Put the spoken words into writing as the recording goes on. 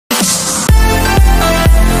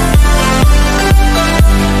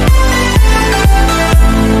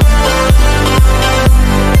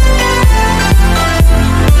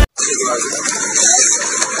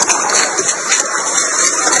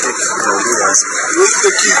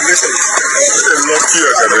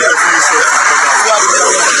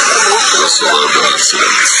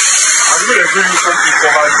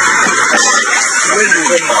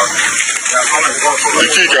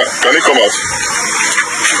Can you come out?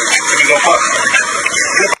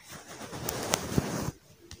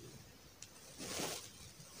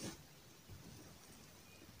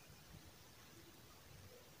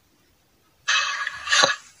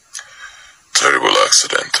 Terrible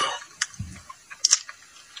accident.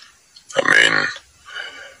 I mean,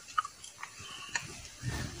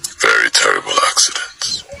 very terrible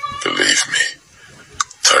accident. Believe me,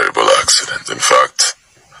 terrible accident. In fact,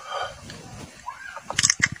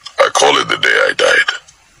 I call it the day I died.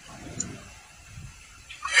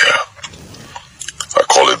 Yeah, I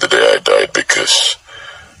call it the day I died because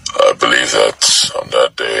I believe that on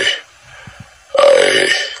that day, I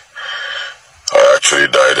actually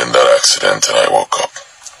died in that accident and I woke up.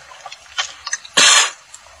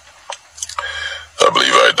 I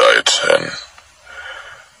believe I died and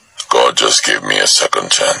God just gave me a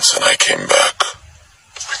second chance and I came back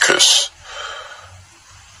because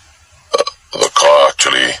the car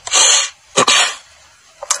actually,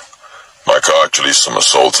 my car actually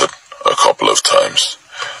somersaulted a couple of times,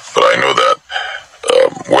 but I know that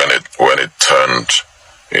when it turned,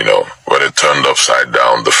 when it turned upside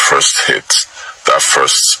down, that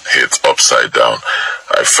first hit upside down,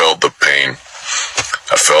 I felt the pain.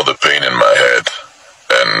 I felt the pain in my head,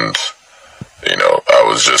 and I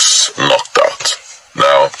was just knocked out.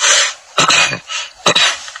 Now,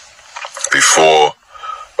 before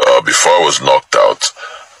I was knocked out,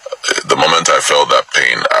 the moment I felt that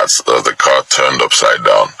pain as the car turned upside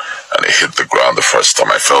down and it hit the ground the first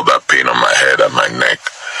time, I felt that pain on my head and my neck,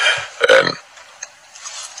 and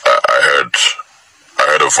I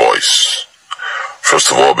heard a voice.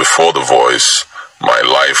 First of all, before the voice, my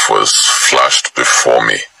life was flashed before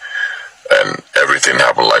me, and everything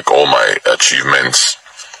happened. Like all my achievements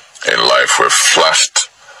in life were flashed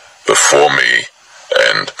before me,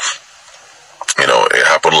 and it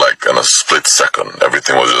happened like in a split second.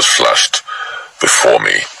 Everything was just flashed before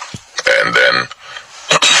me, and then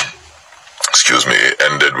it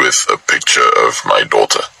ended with a picture of my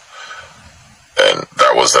daughter, and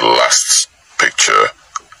that was the last picture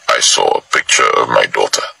I saw. A picture of my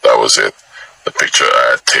daughter. That was it. The picture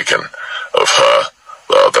I had taken of her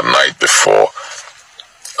the night before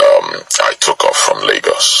I took off from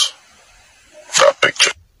Lagos. That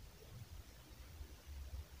picture.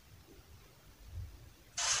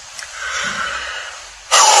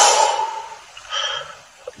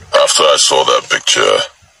 After I saw that picture,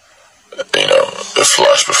 it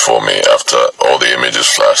flashed before me. After all the images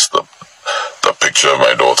flashed, the picture of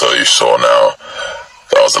my daughter you saw now,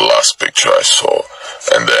 that was the last picture I saw.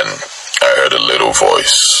 And then I heard a little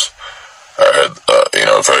voice. I heard,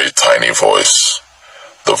 a very tiny voice.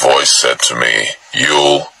 The voice said to me,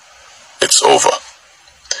 "YUL, it's over.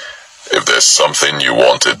 If there's something you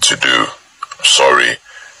wanted to do, I'm sorry,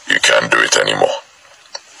 you can't do it anymore."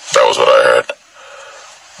 That was what I heard.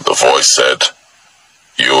 The voice said,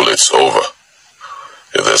 "YUL, it's over.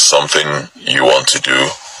 If there's something you want to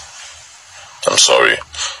do, I'm sorry,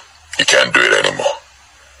 you can't do it anymore."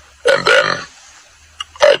 And then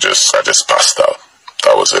I just passed out.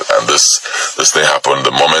 That was it. And this thing happened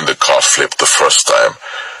the moment the car flipped the first time.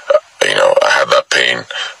 I had that pain.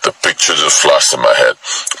 The picture just flashed in my head.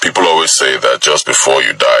 People always say that just before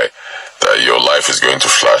you die, that your life is going to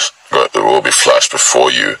flash. It will be flashed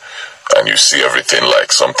before you, and you see everything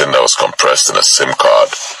like something that was compressed in a SIM card.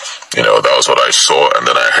 That was what I saw. And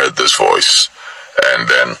then I heard this voice, and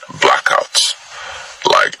then blackout.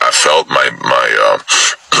 Like I felt my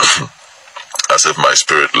as if my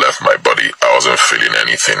spirit left my body. I wasn't feeling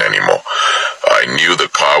anything anymore. I knew the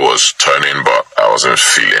car was turning, but I wasn't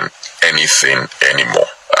feeling anything anymore.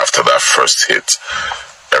 After that first hit,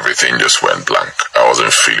 everything just went blank. I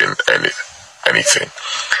wasn't feeling anything.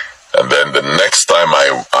 And then the next time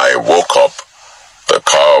I woke up, the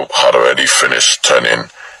car had already finished turning,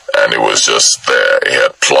 and it was just there. It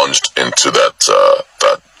had plunged into that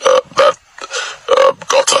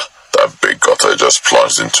gutter, that big gutter. It just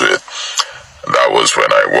plunged into it. And that was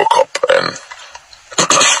when I woke up, and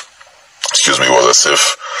it was as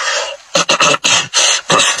if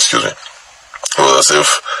it was as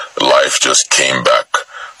if life just came back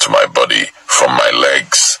to my body from my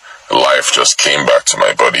legs. Life just came back to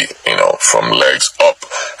my body, from legs up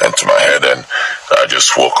and to my head, and I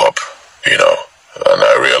just woke up, and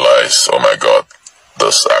I realized, oh my God,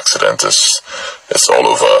 this accident it's all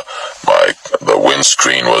over. The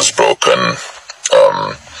windscreen was broken.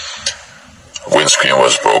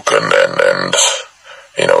 And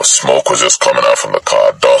Smoke was just coming out from the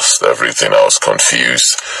car, dust, everything. I was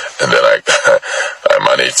confused. And then I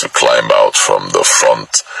managed to climb out from the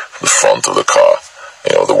front of the car.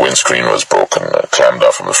 The windscreen was broken. I climbed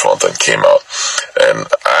out from the front and came out. And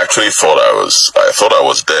I actually thought I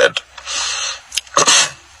was dead.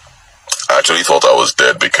 I actually thought I was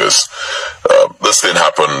dead because this thing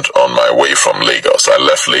happened on my way from Lagos. I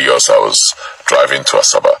left Lagos. I was driving to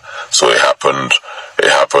Asaba. So it happened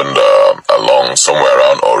along somewhere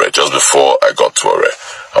around Ore, just before I got to Ore.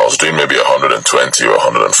 I was doing maybe 120 or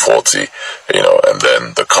 140, and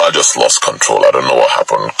then the car just lost control. I don't know what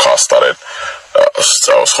happened. The car started,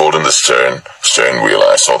 I was holding the steering wheel,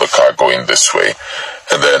 and I saw the car going this way.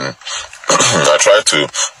 And then I tried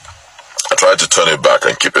to turn it back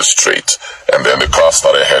and keep it straight, and then the car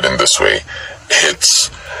started heading this way, hits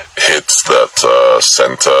that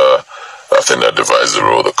center, I think that divides the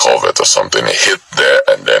road, the culvert or something. It hit there,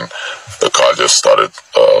 and then the car just started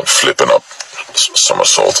flipping up,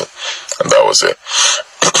 somersaulting, and that was it.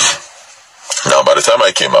 Now, by the time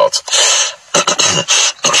I came out,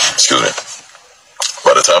 excuse me,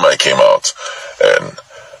 by the time I came out, and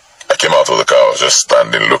I came out of the car, I was just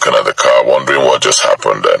standing looking at the car, wondering what just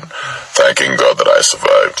happened, and thanking God that I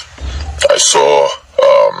survived. I saw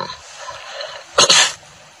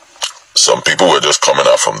some people were just coming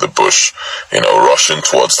out from the bush, rushing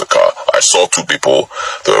towards the car. I saw two people,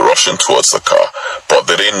 they were rushing towards the car, but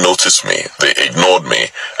they didn't notice me. They ignored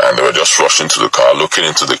me, and they were just rushing to the car, looking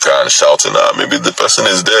into the car and shouting, maybe the person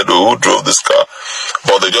is dead, or who drove this car?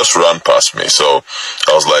 But they just ran past me. So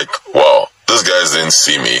I was like, wow, these guys didn't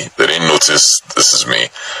see me. They didn't notice this is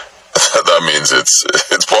me. That means it's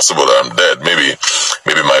possible that I'm dead. Maybe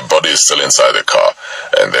my body is still inside the car,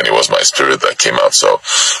 and then it was my spirit that came out. So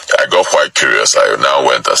I got quite curious. I now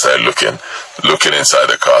went and started looking inside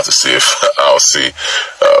the car to see if I'll see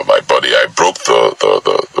my body. I broke the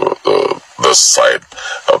side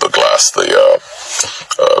of the glass, the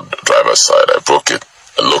driver's side. I broke it.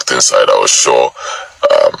 I looked inside. I was sure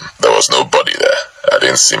there was no body there. I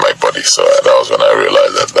didn't see my body, so that was when I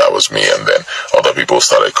realized that was me. And then other people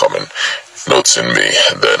started coming, noticing me.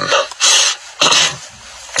 And then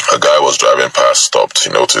a guy was driving past, stopped,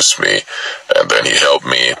 he noticed me, and then he helped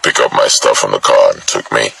me pick up my stuff from the car and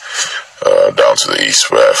took me down to the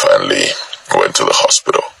east, where I finally went to the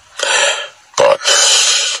hospital. But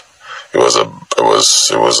it was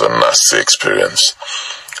a nasty experience.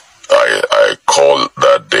 I call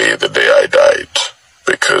that day the day I died,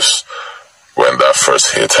 because when that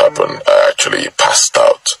first hit happened, I actually passed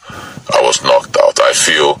out. I was knocked out. I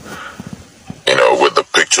feel, with the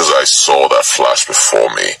pictures I saw that flashed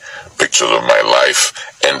before me, pictures of my life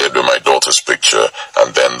ended with my daughter's picture,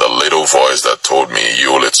 and then the little voice that told me,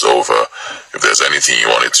 YUL, it's over. If there's anything you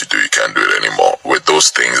wanted to do, you can't do it anymore. With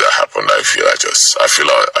those things that happened, I feel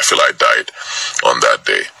I died on that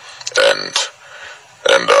day. And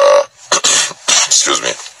excuse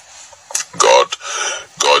me, God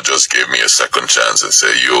just gave me a second chance and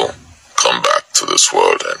said, you'll come back to this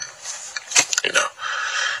world, and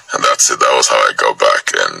and that's it. That was how I got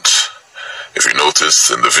back. And if you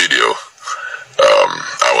noticed in the video,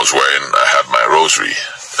 I had my rosary.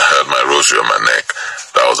 I had my rosary on my neck.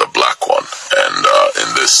 That was a black one. And in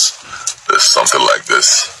this, there's something like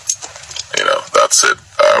this. That's it.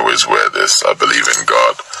 I always wear this. I believe in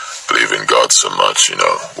God. Believe in God so much.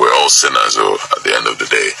 We're all sinners at the end of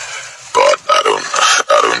the day. But I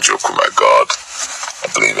don't joke with my God.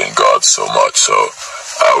 I believe in God so much. So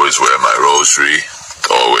I always wear my rosary.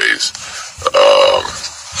 Always.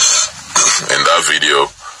 In that video,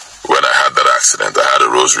 when I had that accident, I had a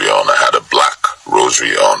rosary on. I had a black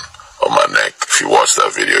rosary on my neck. If you watch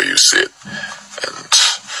that video, you see it. And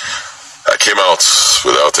I came out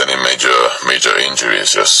without any major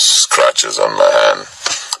injuries, just scratches on my hand.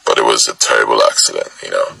 But it was a terrible accident,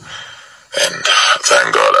 And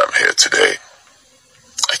thank God I'm here today.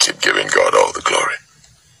 I keep giving God all the glory.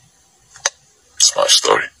 It's my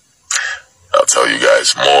story. I'll tell you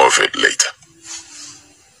guys more of it later.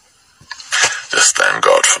 Just thank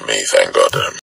God for me. Thank God that I'm